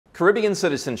Caribbean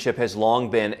citizenship has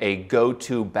long been a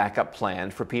go-to backup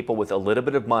plan for people with a little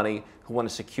bit of money who want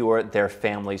to secure their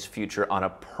family's future on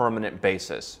a permanent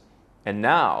basis. And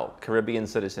now, Caribbean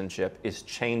citizenship is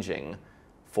changing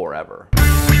forever.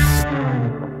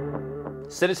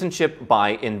 Citizenship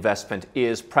by investment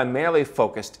is primarily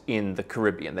focused in the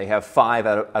Caribbean. They have 5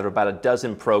 out of about a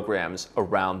dozen programs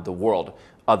around the world.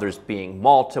 Others being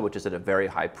Malta, which is at a very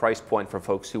high price point for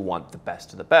folks who want the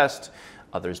best of the best.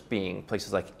 Others being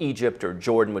places like Egypt or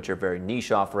Jordan, which are very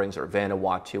niche offerings, or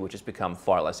Vanuatu, which has become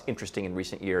far less interesting in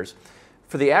recent years.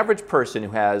 For the average person who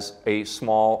has a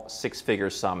small 6-figure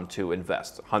sum to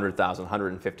invest, $100,000,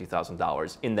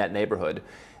 $150,000 in that neighborhood,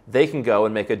 they can go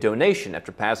and make a donation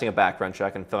after passing a background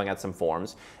check and filling out some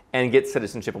forms and get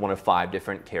citizenship in one of 5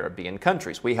 different Caribbean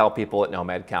countries. We help people at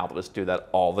Nomad Capitalists do that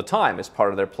all the time as part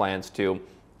of their plans to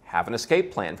have an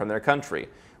escape plan from their country,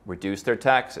 reduce their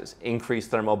taxes, increase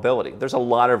their mobility. There's a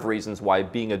lot of reasons why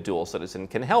being a dual citizen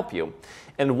can help you.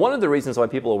 And one of the reasons why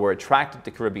people were attracted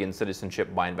to Caribbean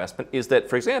citizenship by investment is that,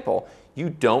 for example,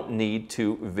 you don't need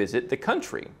to visit the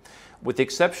country. With the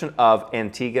exception of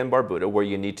Antigua and Barbuda, where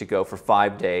you need to go for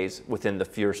 5 days within the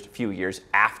first few years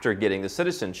after getting the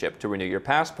citizenship to renew your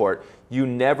passport, you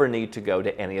never need to go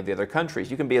to any of the other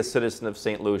countries. You can be a citizen of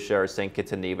St. Lucia or St.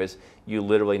 Kitts and Nevis. You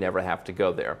literally never have to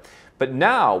go there. But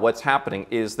now what's happening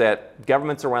is that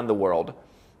governments around the world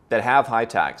that have high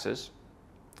taxes,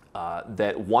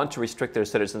 that want to restrict their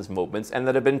citizens' movements, and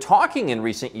that have been talking in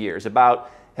recent years about,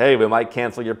 hey, we might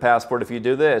cancel your passport if you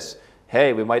do this.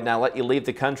 Hey, we might not let you leave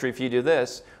the country if you do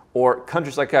this. Or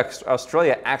countries like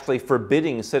Australia actually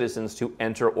forbidding citizens to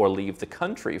enter or leave the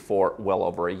country for well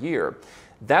over a year.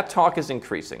 That talk is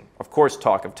increasing. Of course,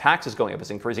 talk of taxes going up is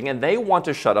increasing, and they want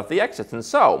to shut off the exits. And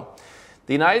so,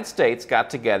 the United States got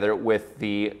together with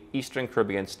the Eastern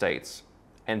Caribbean states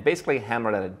and basically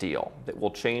hammered out a deal that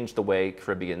will change the way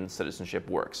Caribbean citizenship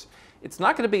works. It's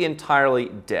not going to be entirely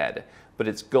dead, but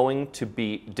it's going to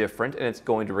be different, and it's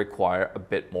going to require a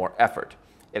bit more effort.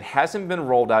 It hasn't been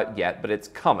rolled out yet, but it's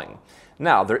coming.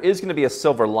 Now, there is going to be a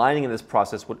silver lining in this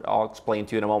process, which I'll explain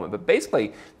to you in a moment. But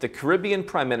basically, the Caribbean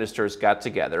prime ministers got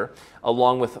together,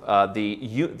 along with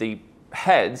the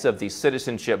heads of the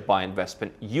citizenship by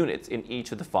investment units in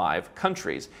each of the 5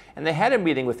 countries. And they had a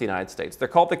meeting with the United States. They're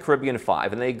called the Caribbean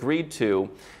 5, and they agreed to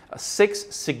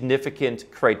 6 significant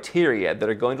criteria that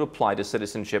are going to apply to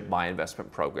citizenship by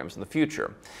investment programs in the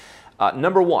future.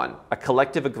 Number 1, a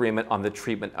collective agreement on the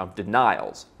treatment of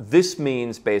denials. This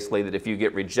means basically that if you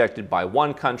get rejected by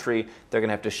one country, they're going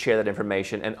to have to share that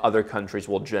information, and other countries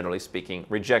will, generally speaking,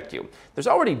 reject you. There's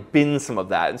already been some of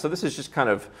that, and so this is just kind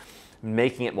of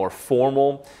making it more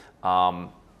formal.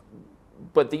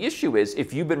 But the issue is,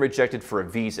 if you've been rejected for a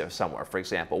visa somewhere, for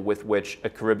example, with which a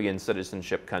Caribbean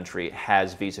citizenship country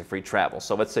has visa-free travel.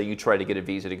 So let's say you try to get a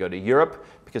visa to go to Europe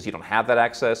because you don't have that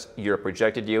access, Europe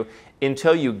rejected you.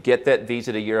 Until you get that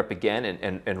visa to Europe again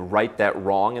and right that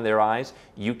wrong in their eyes,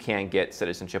 you can't get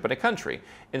citizenship in a country.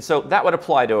 And so that would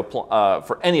apply to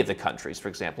for any of the countries, for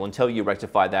example. Until you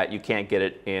rectify that, you can't get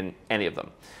it in any of them.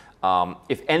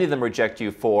 If any of them reject you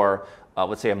for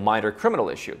let's say a minor criminal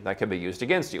issue, that can be used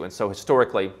against you. And so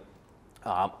historically,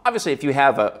 obviously if you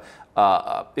have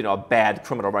a bad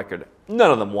criminal record, none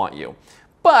of them want you.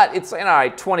 But it's,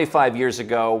 25 years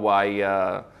ago,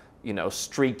 I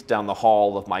streaked down the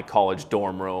hall of my college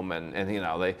dorm room,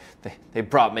 and they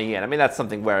brought me in. I mean, that's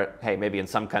something where, hey, maybe in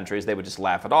some countries they would just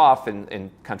laugh it off.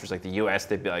 In countries like the US,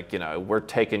 they'd be like, we're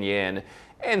taking you in.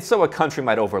 And so a country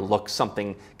might overlook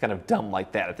something kind of dumb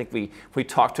like that. I think we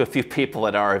talked to a few people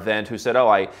at our event who said, oh,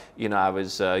 I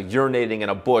was urinating in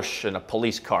a bush and a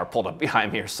police car pulled up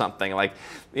behind me or something.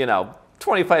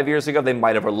 25 years ago, they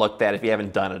might overlook that if you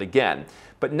haven't done it again.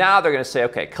 But now they're going to say,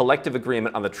 okay, collective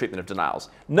agreement on the treatment of denials.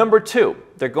 Number 2,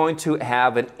 they're going to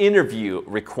have an interview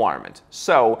requirement.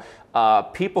 So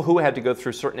people who had to go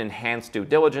through certain enhanced due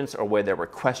diligence, or where there were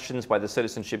questions by the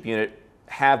citizenship unit,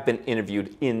 have been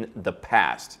interviewed in the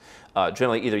past.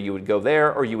 Generally, either you would go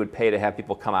there or you would pay to have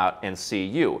people come out and see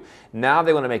you. Now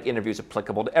they want to make interviews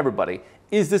applicable to everybody.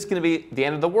 Is this going to be the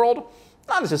end of the world?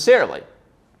 Not necessarily.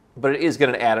 But it is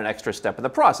going to add an extra step in the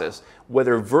process.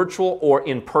 Whether virtual or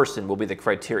in person will be the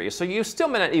criteria. So you still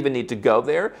may not even need to go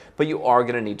there, but you are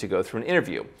going to need to go through an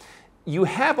interview. You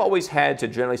have always had to,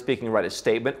 generally speaking, write a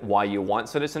statement why you want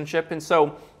citizenship, and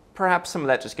so perhaps some of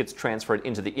that just gets transferred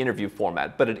into the interview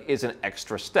format, but it is an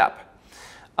extra step.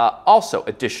 Also,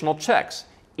 additional checks.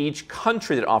 Each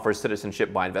country that offers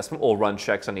citizenship by investment will run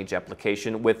checks on each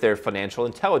application with their financial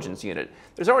intelligence unit.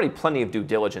 There's already plenty of due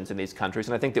diligence in these countries,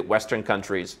 and I think that Western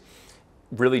countries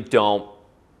really don't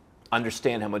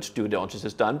understand how much due diligence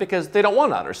is done because they don't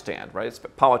want to understand, right?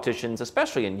 Politicians,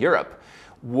 especially in Europe,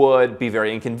 would be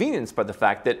very inconvenienced by the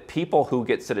fact that people who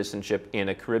get citizenship in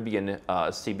a Caribbean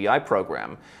CBI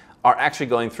program are actually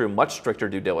going through much stricter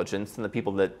due diligence than the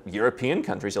people that European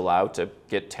countries allow to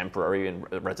get temporary and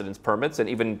residence permits and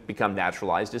even become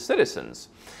naturalized as citizens.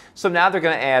 So now they're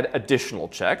going to add additional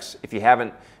checks. If you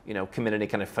haven't, committed any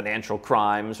kind of financial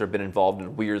crimes or been involved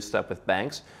in weird stuff with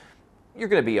banks, you're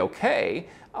going to be okay.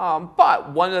 But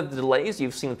one of the delays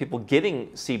you've seen with people getting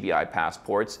CBI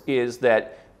passports is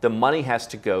that the money has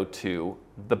to go to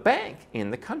the bank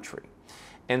in the country.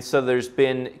 And so there's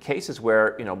been cases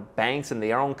where, banks in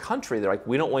their own country, they're like,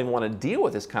 we don't even want to deal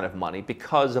with this kind of money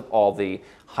because of all the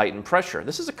heightened pressure.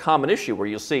 This is a common issue where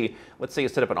you'll see, let's say you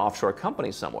set up an offshore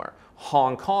company somewhere,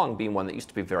 Hong Kong being one that used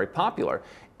to be very popular.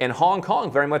 And Hong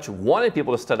Kong very much wanted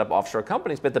people to set up offshore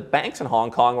companies, but the banks in Hong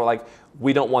Kong were like,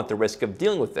 we don't want the risk of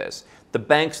dealing with this. The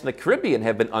banks in the Caribbean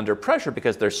have been under pressure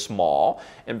because they're small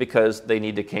and because they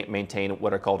need to maintain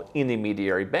what are called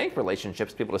intermediary bank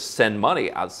relationships, people to send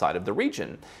money outside of the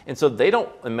region. And so they don't,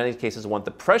 in many cases, want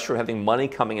the pressure of having money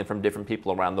coming in from different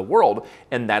people around the world,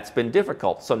 and that's been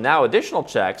difficult. So now additional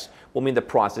checks will mean the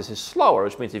process is slower,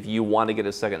 which means if you want to get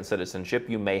a second citizenship,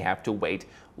 you may have to wait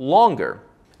longer.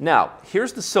 Now,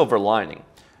 here's the silver lining.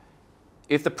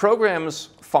 If the programs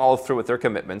follow through with their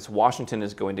commitments, Washington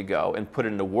is going to go and put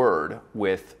in a word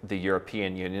with the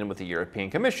European Union, with the European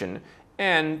Commission,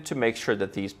 and to make sure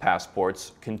that these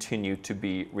passports continue to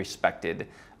be respected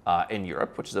in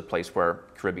Europe, which is a place where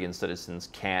Caribbean citizens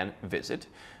can visit.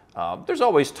 There's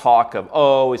always talk of,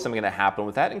 is something going to happen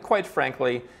with that? And quite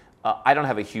frankly, I don't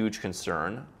have a huge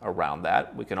concern around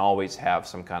that. We can always have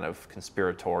some kind of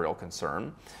conspiratorial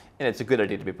concern. And it's a good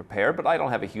idea to be prepared, but I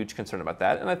don't have a huge concern about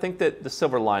that. And I think that the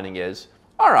silver lining is,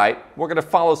 all right, we're going to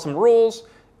follow some rules,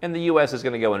 and the U.S. is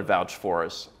going to go and vouch for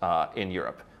us in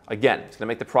Europe. Again, it's going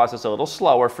to make the process a little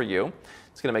slower for you.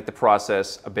 It's going to make the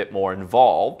process a bit more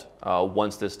involved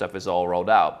once this stuff is all rolled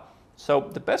out.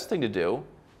 So the best thing to do,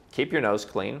 keep your nose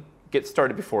clean, get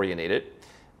started before you need it,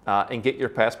 and get your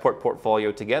passport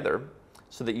portfolio together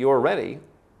so that you're ready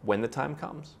when the time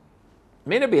comes. It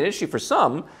may not be an issue for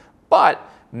some, but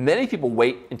many people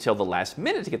wait until the last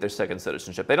minute to get their second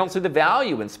citizenship. They don't see the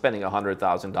value in spending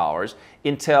 $100,000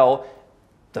 until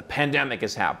the pandemic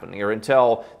is happening or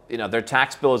until their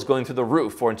tax bill is going through the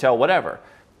roof or until whatever.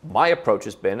 My approach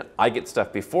has been, I get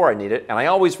stuff before I need it, and I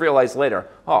always realize later,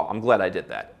 I'm glad I did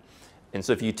that. And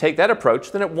so if you take that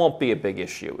approach, then it won't be a big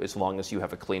issue as long as you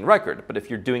have a clean record. But if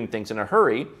you're doing things in a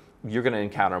hurry, you're going to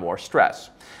encounter more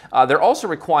stress. They're also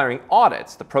requiring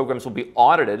audits. The programs will be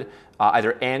audited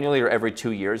either annually or every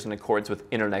 2 years in accordance with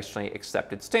internationally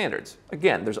accepted standards.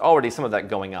 Again, there's already some of that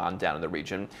going on down in the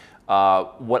region.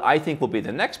 What I think will be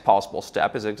the next possible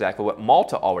step is exactly what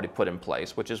Malta already put in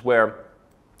place, which is where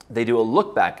they do a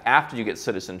look back after you get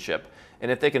citizenship. And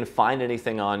if they can find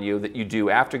anything on you that you do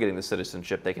after getting the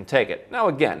citizenship, they can take it. Now,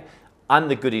 again, I'm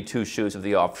the goody two-shoes of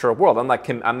the offshore world.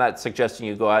 I'm not suggesting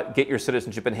you go out, get your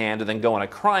citizenship in hand, and then go on a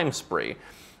crime spree.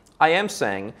 I am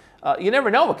saying you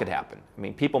never know what could happen. I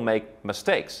mean, people make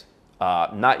mistakes.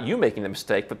 Not you making the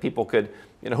mistake, but people could,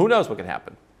 who knows what could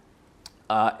happen.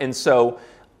 And so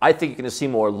I think you're going to see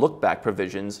more look-back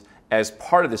provisions as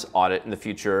part of this audit in the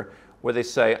future where they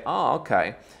say,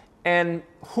 okay. And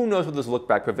who knows what those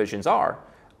look-back provisions are.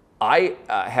 I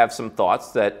have some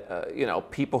thoughts that,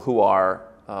 people who are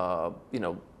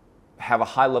have a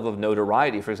high level of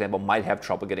notoriety, for example, might have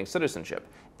trouble getting citizenship.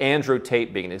 Andrew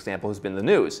Tate being an example who's been in the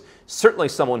news. Certainly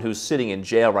someone who's sitting in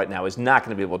jail right now is not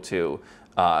going to be able to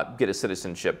get a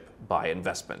citizenship by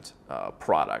investment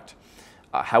product.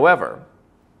 However,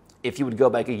 if you would go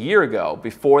back a year ago,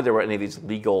 before there were any of these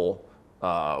legal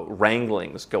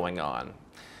wranglings going on,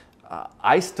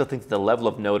 I still think the level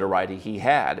of notoriety he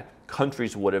had,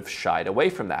 countries would have shied away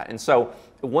from that. And so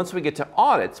once we get to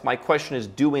audits, my question is,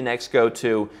 do we next go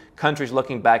to countries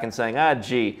looking back and saying,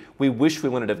 gee, we wish we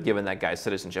wouldn't have given that guy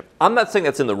citizenship? I'm not saying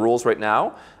that's in the rules right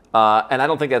now, and I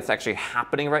don't think that's actually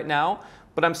happening right now,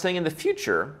 but I'm saying in the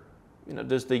future,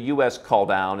 does the U.S. call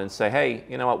down and say, hey,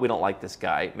 you know what, we don't like this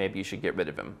guy, maybe you should get rid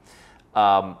of him.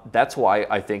 That's why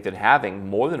I think that having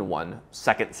more than one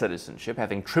second citizenship,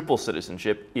 having triple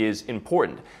citizenship is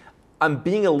important. I'm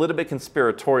being a little bit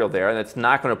conspiratorial there, and it's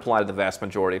not going to apply to the vast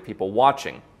majority of people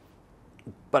watching.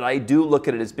 But I do look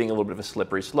at it as being a little bit of a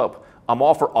slippery slope. I'm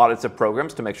all for audits of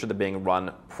programs to make sure they're being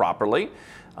run properly.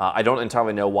 I don't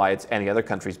entirely know why it's any other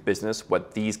country's business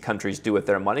what these countries do with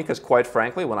their money, because quite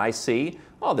frankly, when I see,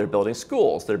 they're building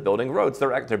schools, they're building roads,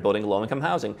 they're building low-income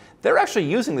housing, they're actually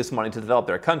using this money to develop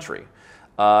their country.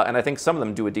 And I think some of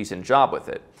them do a decent job with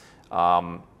it.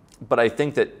 but I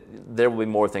think that there will be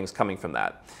more things coming from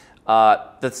that.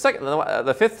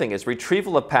 The fifth thing is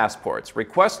retrieval of passports.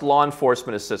 Request law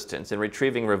enforcement assistance in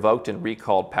retrieving revoked and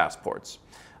recalled passports.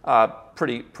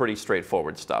 Pretty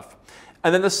straightforward stuff.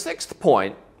 And then the sixth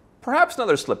point, perhaps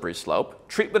another slippery slope,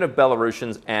 treatment of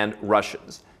Belarusians and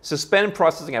Russians. Suspend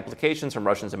processing applications from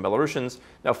Russians and Belarusians.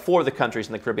 Now, 4 of the countries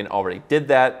in the Caribbean already did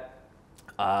that.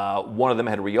 One of them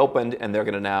had reopened, and they're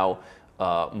going to now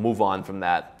move on from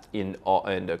that in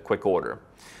a quick order.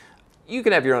 You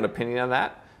can have your own opinion on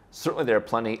that. Certainly, there are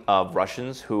plenty of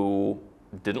Russians who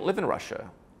didn't live in Russia.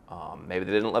 Maybe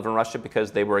they didn't live in Russia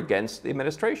because they were against the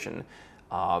administration.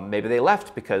 Maybe they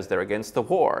left because they're against the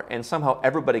war. And somehow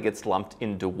everybody gets lumped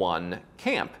into one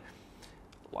camp.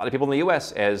 A lot of people in the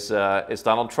U.S., as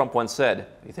Donald Trump once said,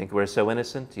 "You think we're so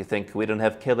innocent? You think we don't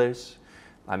have killers?"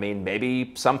 I mean,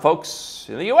 maybe some folks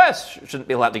in the U.S. shouldn't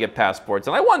be allowed to get passports.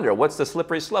 And I wonder, what's the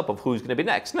slippery slope of who's going to be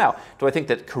next? Now, do I think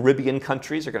that Caribbean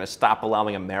countries are going to stop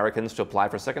allowing Americans to apply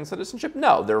for second citizenship?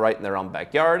 No, they're right in their own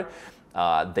backyard.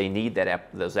 They need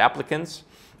those applicants.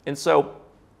 And so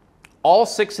all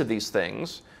 6 of these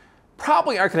things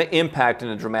probably aren't going to impact in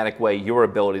a dramatic way your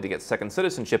ability to get second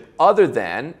citizenship, other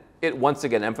than it once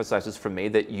again emphasizes for me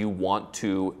that you want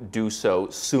to do so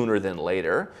sooner than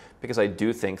later, because I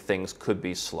do think things could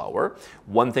be slower.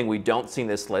 One thing we don't see in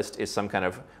this list is some kind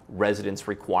of residence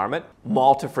requirement.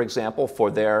 Malta, for example, for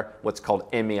their what's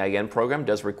called MEIN program,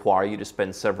 does require you to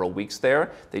spend several weeks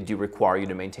there. They do require you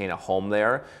to maintain a home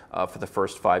there for the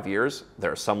first 5 years.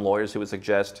 There are some lawyers who would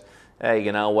suggest, hey,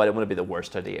 you know what, it wouldn't be the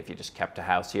worst idea if you just kept a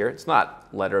house here. It's not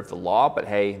letter of the law, but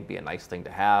hey, it'd be a nice thing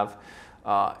to have.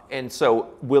 And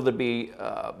so will there be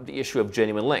the issue of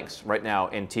genuine links? Right now,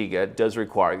 Antigua does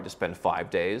require you to spend 5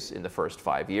 days in the first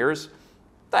 5 years.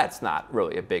 That's not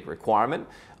really a big requirement,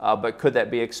 but could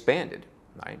that be expanded?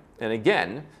 Right? And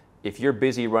again, if you're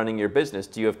busy running your business,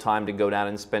 do you have time to go down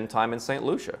and spend time in St.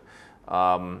 Lucia?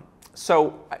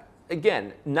 So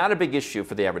again, not a big issue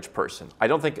for the average person. I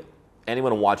don't think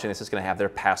anyone watching this is going to have their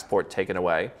passport taken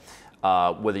away,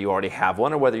 whether you already have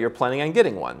one or whether you're planning on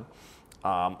getting one.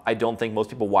 I don't think most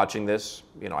people watching this,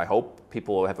 I hope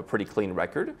people will have a pretty clean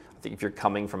record. I think if you're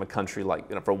coming from a country like,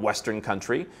 from a Western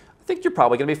country, I think you're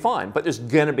probably going to be fine. But there's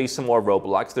going to be some more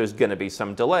roadblocks. There's going to be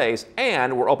some delays.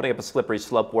 And we're opening up a slippery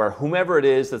slope where whomever it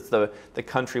is that's the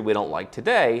country we don't like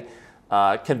today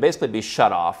can basically be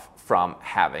shut off from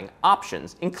having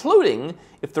options, including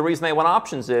if the reason they want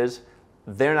options is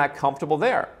they're not comfortable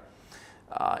there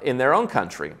in their own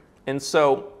country. And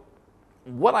so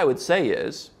what I would say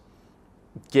is,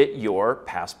 get your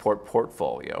passport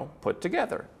portfolio put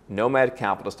together. Nomad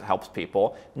Capitalist helps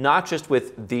people, not just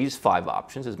with these 5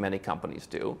 options, as many companies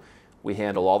do. We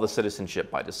handle all the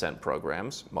citizenship by descent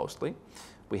programs, mostly.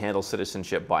 We handle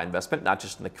citizenship by investment, not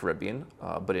just in the Caribbean,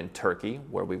 but in Turkey,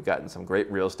 where we've gotten some great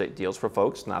real estate deals for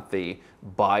folks, not the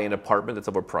buy an apartment that's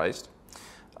overpriced.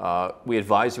 We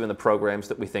advise you in the programs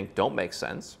that we think don't make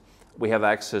sense. We have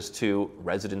access to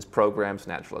residence programs,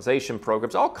 naturalization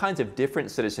programs, all kinds of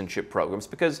different citizenship programs,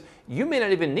 because you may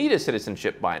not even need a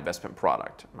citizenship by investment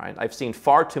product, right? I've seen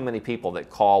far too many people that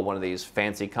call one of these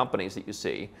fancy companies that you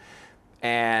see,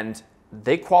 and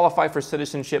they qualify for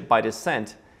citizenship by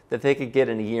descent that they could get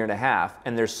in a year and a half,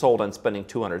 and they're sold on spending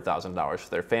 $200,000 for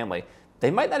their family.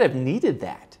 They might not have needed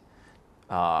that.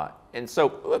 And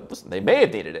so, listen, they may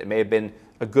have needed it. It may have been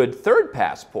a good third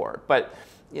passport, but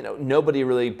nobody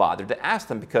really bothered to ask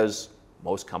them, because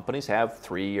most companies have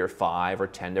 3 or 5 or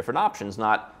 10 different options,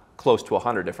 not close to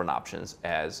 100 different options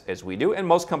as we do. And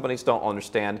most companies don't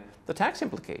understand the tax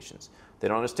implications. They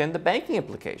don't understand the banking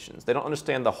implications. They don't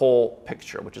understand the whole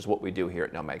picture, which is what we do here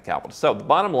at Nomad Capital. So the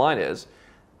bottom line is,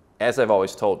 as I've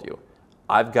always told you,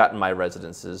 I've gotten my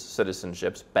residences,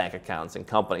 citizenships, bank accounts, and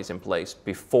companies in place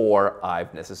before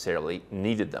I've necessarily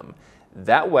needed them.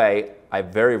 That way, I've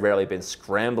very rarely been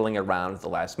scrambling around at the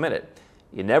last minute.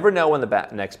 You never know when the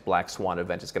next black swan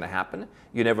event is going to happen.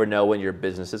 You never know when your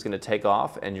business is going to take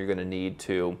off and you're going to need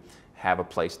to have a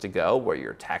place to go where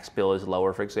your tax bill is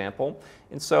lower, for example.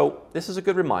 And so this is a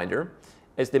good reminder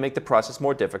as they make the process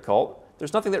more difficult.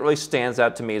 There's nothing that really stands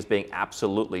out to me as being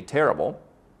absolutely terrible,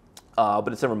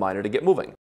 but it's a reminder to get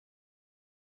moving.